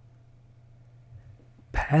Chicago.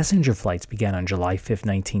 Passenger flights began on July 5,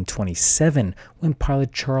 1927, when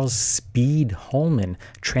pilot Charles Speed Holman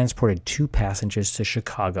transported 2 passengers to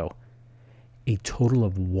Chicago. A total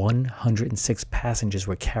of 106 passengers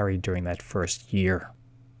were carried during that first year.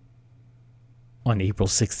 On April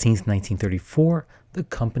 16, 1934, the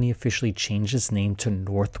company officially changed its name to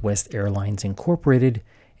Northwest Airlines Incorporated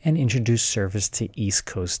and introduced service to East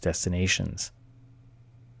Coast destinations.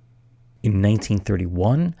 In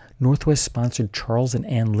 1931, Northwest sponsored Charles and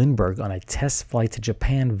Ann Lindbergh on a test flight to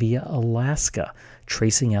Japan via Alaska,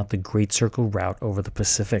 tracing out the Great Circle route over the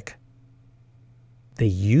Pacific. They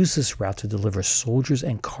used this route to deliver soldiers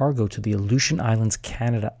and cargo to the Aleutian Islands,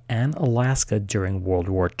 Canada, and Alaska during World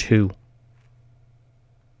War II.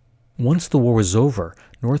 Once the war was over,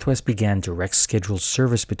 Northwest began direct scheduled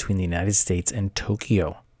service between the United States and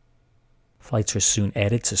Tokyo. Flights were soon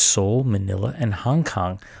added to Seoul, Manila, and Hong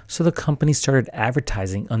Kong, so the company started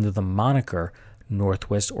advertising under the moniker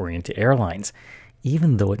Northwest Orient Airlines,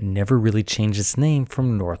 even though it never really changed its name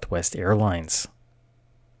from Northwest Airlines.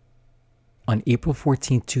 On April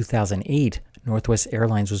 14, 2008, Northwest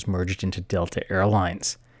Airlines was merged into Delta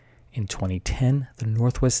Airlines. In 2010, the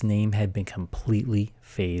Northwest name had been completely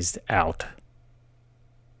phased out.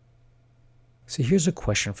 So here's a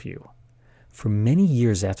question for you. For many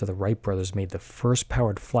years after the Wright brothers made the first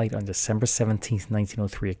powered flight on December 17,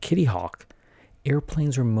 1903 at Kitty Hawk,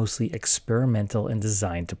 airplanes were mostly experimental and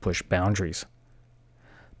designed to push boundaries.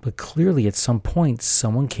 But clearly at some point,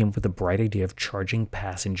 someone came up with the bright idea of charging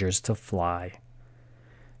passengers to fly.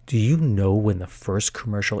 Do you know when the first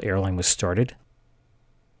commercial airline was started?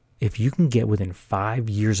 If you can get within 5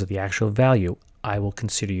 years of the actual value, I will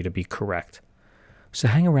consider you to be correct. So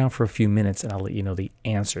hang around for a few minutes and I'll let you know the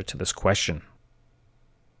answer to this question.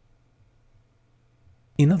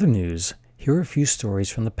 In other news, here are a few stories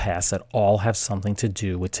from the past that all have something to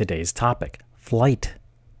do with today's topic, flight.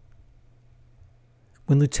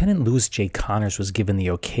 When Lieutenant Louis J. Connors was given the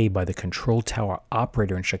okay by the control tower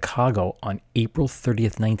operator in Chicago on April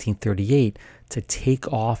 30th, 1938 to take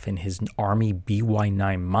off in his Army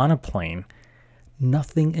BY-9 monoplane,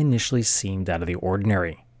 nothing initially seemed out of the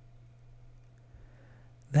ordinary.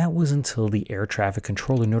 That was until the air traffic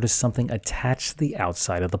controller noticed something attached to the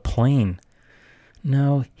outside of the plane.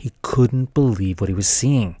 No, he couldn't believe what he was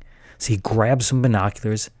seeing, so he grabbed some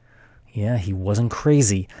binoculars. Yeah, he wasn't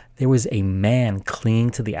crazy. There was a man clinging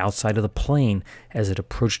to the outside of the plane as it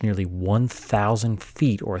approached nearly 1,000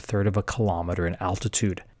 feet or a third of a kilometer in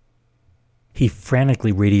altitude. He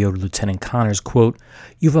frantically radioed Lieutenant Connors, quote,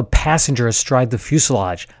 "You have a passenger astride the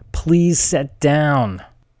fuselage. Please set down."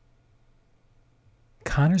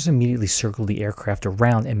 Connors immediately circled the aircraft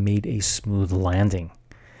around and made a smooth landing.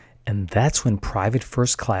 And that's when Private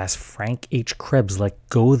First Class Frank H. Krebs let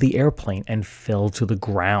go of the airplane and fell to the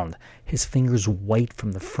ground, his fingers white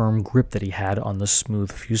from the firm grip that he had on the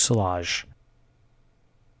smooth fuselage.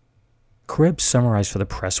 Krebs summarized for the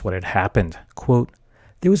press what had happened. Quote,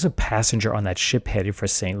 "There was a passenger on that ship headed for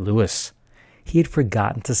St. Louis. he had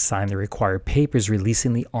forgotten to sign the required papers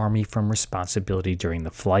releasing the Army from responsibility during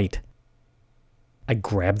the flight. I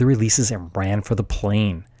grabbed the releases and ran for the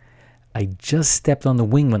plane. I just stepped on the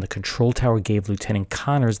wing when the control tower gave Lieutenant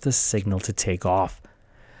Connors the signal to take off.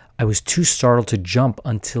 I was too startled to jump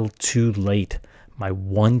until too late. My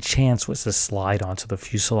one chance was to slide onto the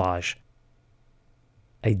fuselage.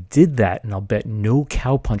 I did that, and I'll bet no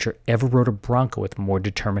cowpuncher ever rode a Bronco with more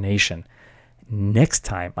determination. Next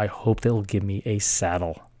time, I hope they'll give me a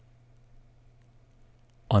saddle.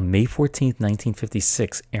 On May 14,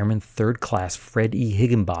 1956, Airman 3rd Class Fred E.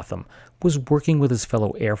 Higginbotham was working with his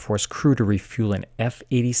fellow Air Force crew to refuel an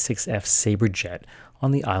F-86F Sabre jet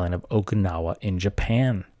on the island of Okinawa in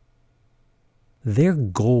Japan. Their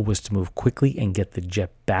goal was to move quickly and get the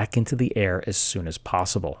jet back into the air as soon as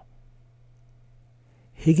possible.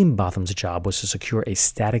 Higginbotham's job was to secure a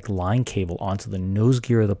static line cable onto the nose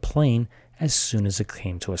gear of the plane as soon as it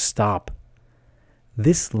came to a stop.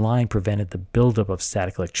 This line prevented the buildup of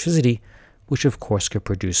static electricity, which of course could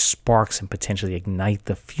produce sparks and potentially ignite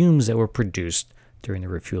the fumes that were produced during the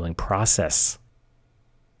refueling process.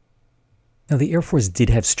 Now, the Air Force did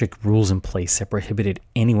have strict rules in place that prohibited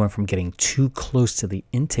anyone from getting too close to the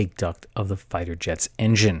intake duct of the fighter jet's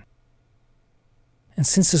engine. And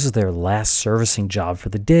since this was their last servicing job for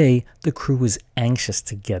the day, the crew was anxious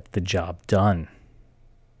to get the job done.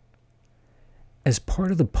 As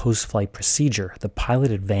part of the post-flight procedure, the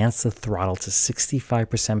pilot advanced the throttle to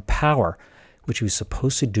 65% power, which he was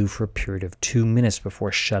supposed to do for a period of 2 minutes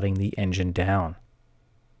before shutting the engine down.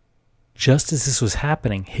 Just as this was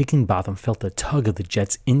happening, Higginbotham felt the tug of the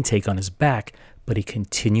jet's intake on his back, but he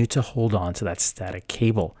continued to hold on to that static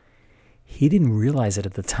cable. He didn't realize it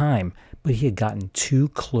at the time, but he had gotten too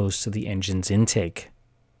close to the engine's intake.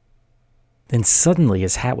 Then suddenly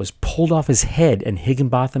his hat was pulled off his head and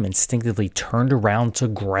Higginbotham instinctively turned around to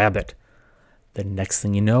grab it. The next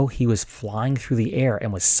thing you know, he was flying through the air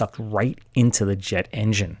and was sucked right into the jet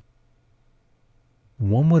engine.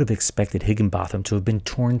 One would have expected Higginbotham to have been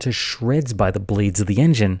torn to shreds by the blades of the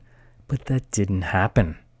engine, but that didn't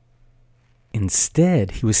happen.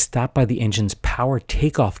 Instead, he was stopped by the engine's power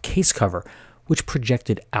takeoff case cover, which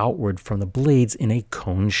projected outward from the blades in a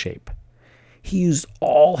cone shape. He used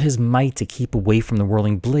all his might to keep away from the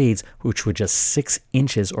whirling blades, which were just 6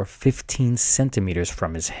 inches or 15 centimeters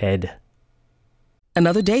from his head.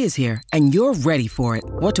 Another day is here, and you're ready for it.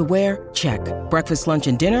 What to wear? Check. Breakfast, lunch,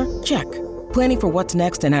 and dinner? Check. Planning for what's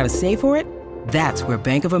next and how to save for it? That's where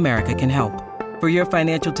Bank of America can help. For your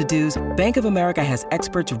financial to-dos, Bank of America has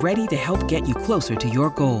experts ready to help get you closer to your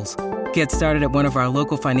goals. Get started at one of our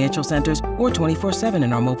local financial centers or 24/7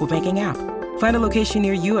 in our mobile banking app. Find a location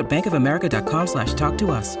near you at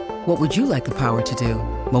bankofamerica.com/talktous. What would you like the power to do?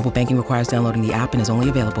 Mobile banking requires downloading the app and is only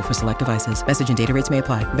available for select devices. Message and data rates may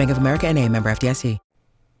apply. Bank of America N.A., member FDIC.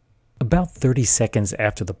 About 30 seconds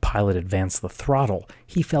after the pilot advanced the throttle,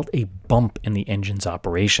 he felt a bump in the engine's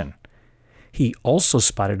operation. He also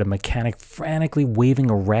spotted a mechanic frantically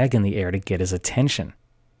waving a rag in the air to get his attention.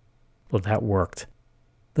 Well, that worked.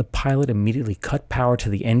 The pilot immediately cut power to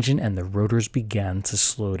the engine and the rotors began to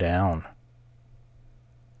slow down.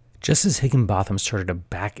 Just as Higginbotham started to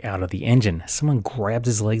back out of the engine, someone grabbed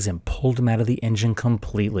his legs and pulled him out of the engine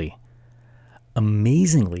completely.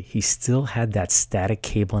 Amazingly, he still had that static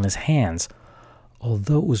cable in his hands,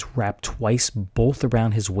 although it was wrapped twice both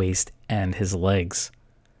around his waist and his legs.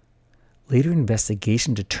 Later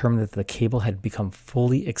investigation determined that the cable had become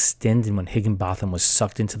fully extended when Higginbotham was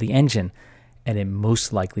sucked into the engine, and it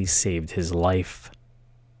most likely saved his life.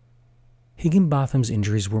 Higginbotham's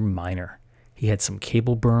injuries were minor. He had some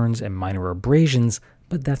cable burns and minor abrasions,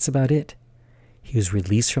 but that's about it. He was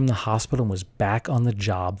released from the hospital and was back on the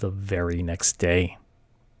job the very next day.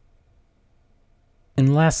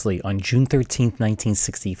 And lastly, on June 13,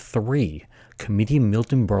 1963, comedian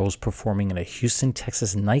Milton Berle was performing in a Houston,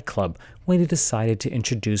 Texas nightclub when he decided to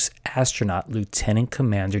introduce astronaut Lieutenant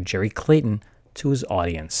Commander Jerry Clayton to his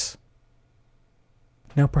audience.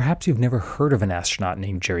 Now, perhaps you've never heard of an astronaut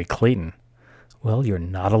named Jerry Clayton. Well, you're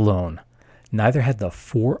not alone. Neither had the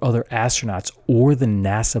 4 other astronauts or the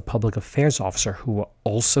NASA public affairs officer who were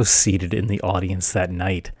also seated in the audience that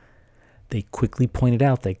night. They quickly pointed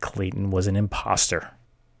out that Clayton was an imposter.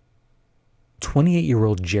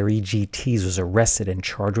 28-year-old Jerry G. Tees was arrested and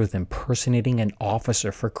charged with impersonating an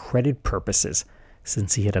officer for credit purposes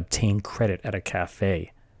since he had obtained credit at a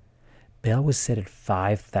cafe. Bail was set at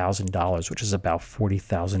 $5,000, which is about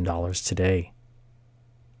 $40,000 today.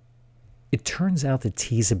 It turns out that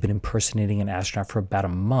Tees had been impersonating an astronaut for about a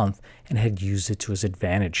month and had used it to his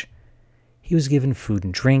advantage. He was given food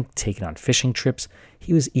and drink, taken on fishing trips.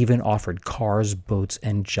 He was even offered cars, boats,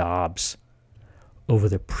 and jobs. Over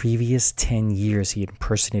the previous 10 years, he had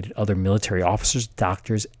impersonated other military officers,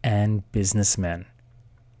 doctors, and businessmen.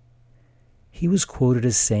 He was quoted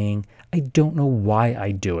as saying, "I don't know why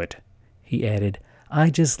I do it." He added, "I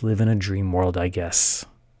just live in a dream world, I guess."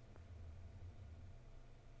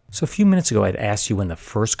 So a few minutes ago, I'd asked you when the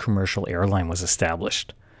first commercial airline was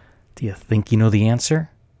established. Do you think you know the answer?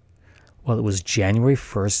 Well, it was January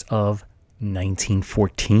 1st of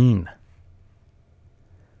 1914.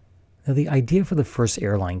 Now, the idea for the first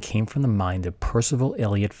airline came from the mind of Percival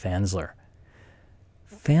Elliott Fansler.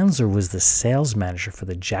 Fansler was the sales manager for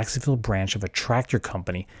the Jacksonville branch of a tractor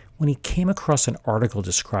company when he came across an article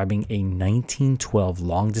describing a 1912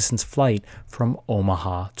 long-distance flight from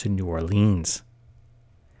Omaha to New Orleans.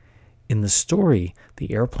 In the story,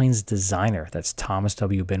 the airplane's designer, that's Thomas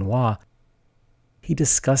W. Benoit, he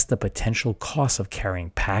discussed the potential costs of carrying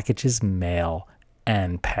packages, mail,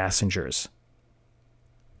 and passengers.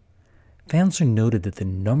 Fansler noted that the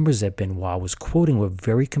numbers that Benoit was quoting were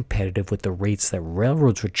very competitive with the rates that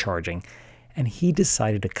railroads were charging, and he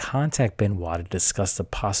decided to contact Benoit to discuss the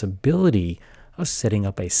possibility of setting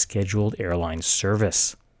up a scheduled airline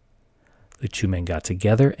service. The two men got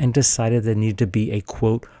together and decided there needed to be a,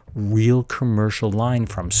 quote, real commercial line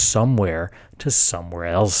from somewhere to somewhere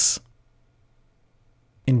else.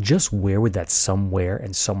 And just where would that somewhere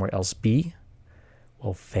and somewhere else be?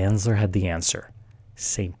 Well, Fansler had the answer: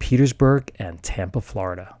 St. Petersburg and Tampa,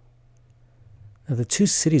 Florida. Now, the two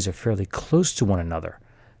cities are fairly close to one another,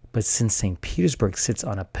 but since St. Petersburg sits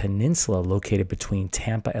on a peninsula located between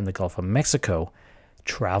Tampa and the Gulf of Mexico,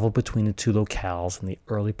 travel between the two locales in the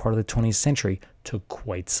early part of the 20th century took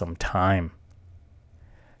quite some time.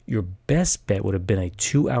 Your best bet would have been a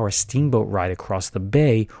 2-hour steamboat ride across the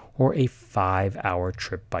bay or a 5-hour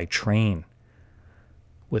trip by train.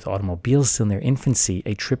 With automobiles still in their infancy,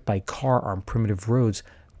 a trip by car on primitive roads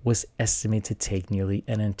was estimated to take nearly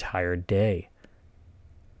an entire day.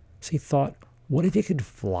 So he thought, what if you could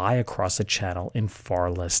fly across the channel in far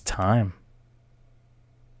less time?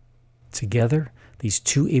 Together, these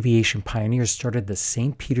two aviation pioneers started the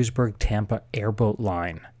St. Petersburg-Tampa airboat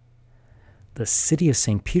line. The city of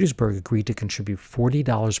St. Petersburg agreed to contribute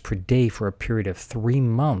 $40 per day for a period of 3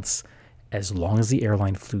 months, as long as the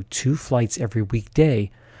airline flew 2 flights every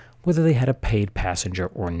weekday, whether they had a paid passenger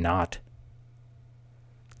or not.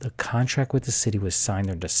 The contract with the city was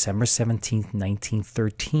signed on December 17,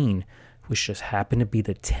 1913, which just happened to be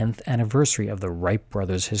the 10th anniversary of the Wright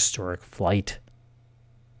brothers' historic flight.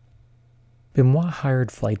 Benoit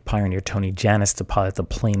hired flight pioneer Tony Janis to pilot the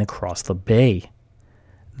plane across the bay.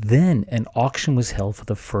 Then an auction was held for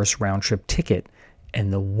the first round-trip ticket,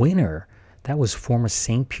 and the winner, that was former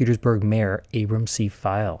St. Petersburg Mayor Abram C.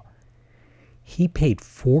 File. He paid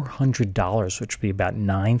 $400, which would be about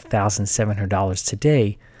 $9,700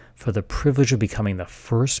 today, for the privilege of becoming the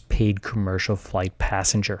first paid commercial flight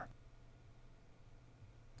passenger.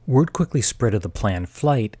 Word quickly spread of the planned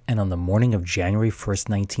flight, and on the morning of January 1st,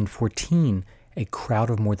 1914, a crowd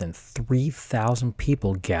of more than 3,000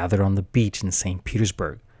 people gathered on the beach in St.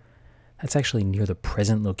 Petersburg. That's actually near the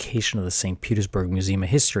present location of the St. Petersburg Museum of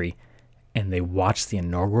History, and they watched the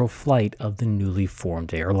inaugural flight of the newly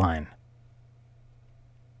formed airline.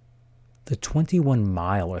 The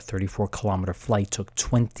 21-mile or 34-kilometer flight took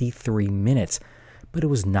 23 minutes, but it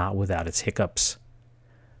was not without its hiccups.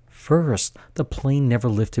 First, the plane never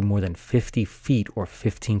lifted more than 50 feet or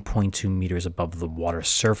 15.2 meters above the water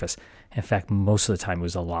surface. In fact, most of the time it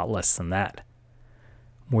was a lot less than that.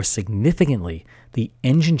 More significantly, the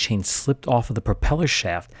engine chain slipped off of the propeller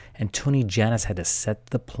shaft, and Tony Janis had to set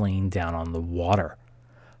the plane down on the water.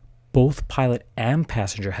 Both pilot and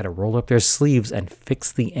passenger had to roll up their sleeves and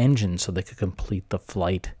fix the engine so they could complete the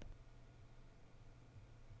flight.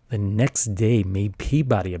 The next day, Mae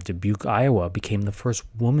Peabody of Dubuque, Iowa, became the first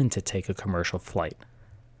woman to take a commercial flight.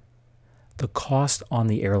 The cost on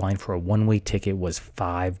the airline for a one-way ticket was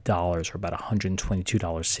 $5, or about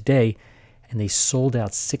 $122 today, and they sold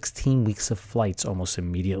out 16 weeks of flights almost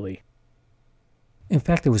immediately. In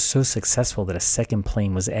fact, it was so successful that a second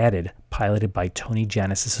plane was added, piloted by Tony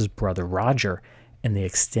Janis' brother Roger, and they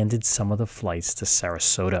extended some of the flights to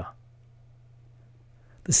Sarasota.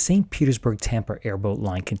 The St. Petersburg-Tampa airboat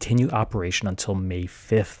line continued operation until May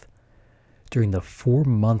 5th. During the 4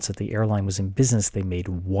 months that the airline was in business, they made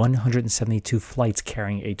 172 flights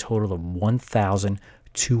carrying a total of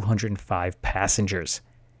 1,205 passengers.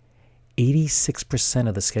 86%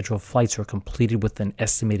 of the scheduled flights were completed with an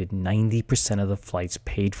estimated 90% of the flights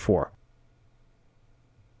paid for.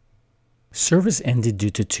 Service ended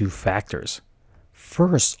due to 2 factors.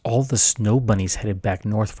 First, all the snow bunnies headed back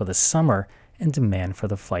north for the summer, and demand for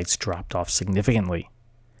the flights dropped off significantly.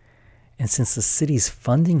 and since the city's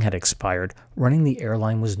funding had expired, running the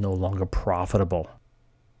airline was no longer profitable.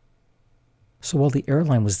 So while the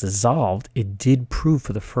airline was dissolved, it did prove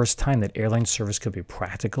for the first time that airline service could be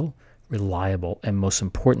practical, reliable, and most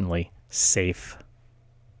importantly, safe.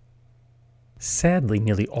 Sadly,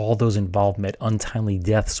 nearly all those involved met untimely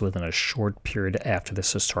deaths within a short period after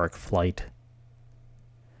this historic flight.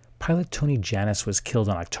 Pilot Tony Janis was killed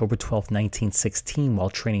on October 12, 1916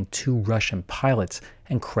 while training 2 Russian pilots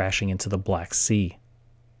and crashing into the Black Sea.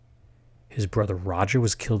 His brother Roger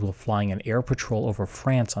was killed while flying an air patrol over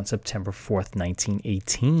France on September 4,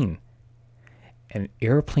 1918. And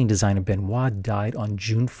airplane designer Benoit died on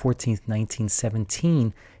June 14,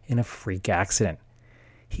 1917 in a freak accident.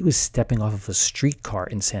 He was stepping off of a streetcar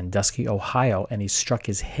in Sandusky, Ohio, and he struck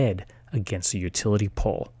his head against a utility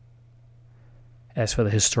pole. As for the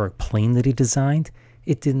historic plane that he designed,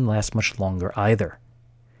 it didn't last much longer either.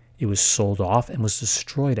 It was sold off and was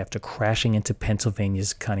destroyed after crashing into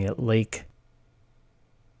Pennsylvania's Conneaut Lake.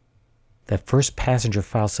 That first passenger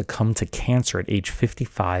file succumbed to cancer at age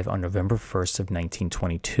 55 on November 1st of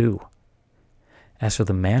 1922. As for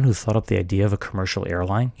the man who thought up the idea of a commercial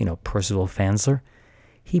airline, Percival Fansler,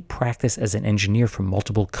 he practiced as an engineer for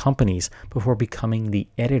multiple companies before becoming the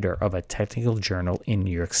editor of a technical journal in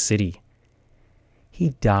New York City. He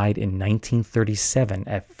died in 1937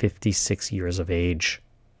 at 56 years of age.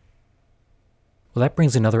 Well, that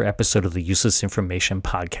brings another episode of the Useless Information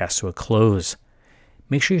Podcast to a close.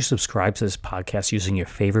 Make sure you subscribe to this podcast using your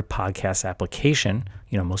favorite podcast application.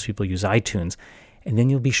 Most people use iTunes, and then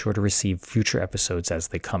you'll be sure to receive future episodes as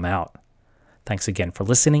they come out. Thanks again for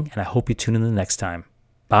listening, and I hope you tune in the next time.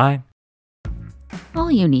 Bye.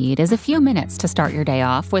 All you need is a few minutes to start your day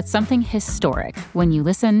off with something historic when you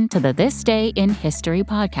listen to the This Day in History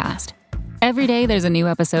podcast. Every day there's a new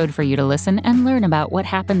episode for you to listen and learn about what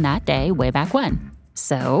happened that day way back when.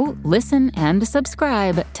 So listen and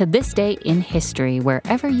subscribe to This Day in History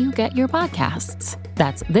wherever you get your podcasts.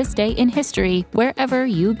 That's This Day in History wherever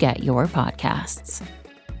you get your podcasts.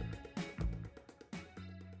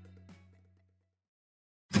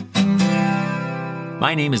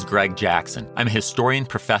 My name is Greg Jackson. I'm a historian,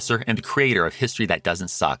 professor, and the creator of History That Doesn't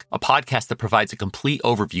Suck, a podcast that provides a complete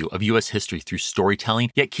overview of U.S. history through storytelling,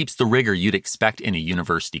 yet keeps the rigor you'd expect in a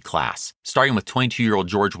university class. Starting with 22-year-old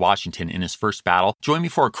George Washington in his first battle, join me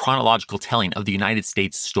for a chronological telling of the United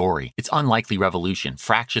States story, its unlikely revolution,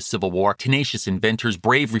 fractious civil war, tenacious inventors,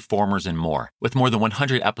 brave reformers, and more. With more than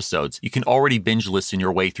 100 episodes, you can already binge listen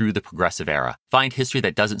your way through the progressive era. Find History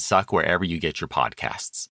That Doesn't Suck wherever you get your podcasts.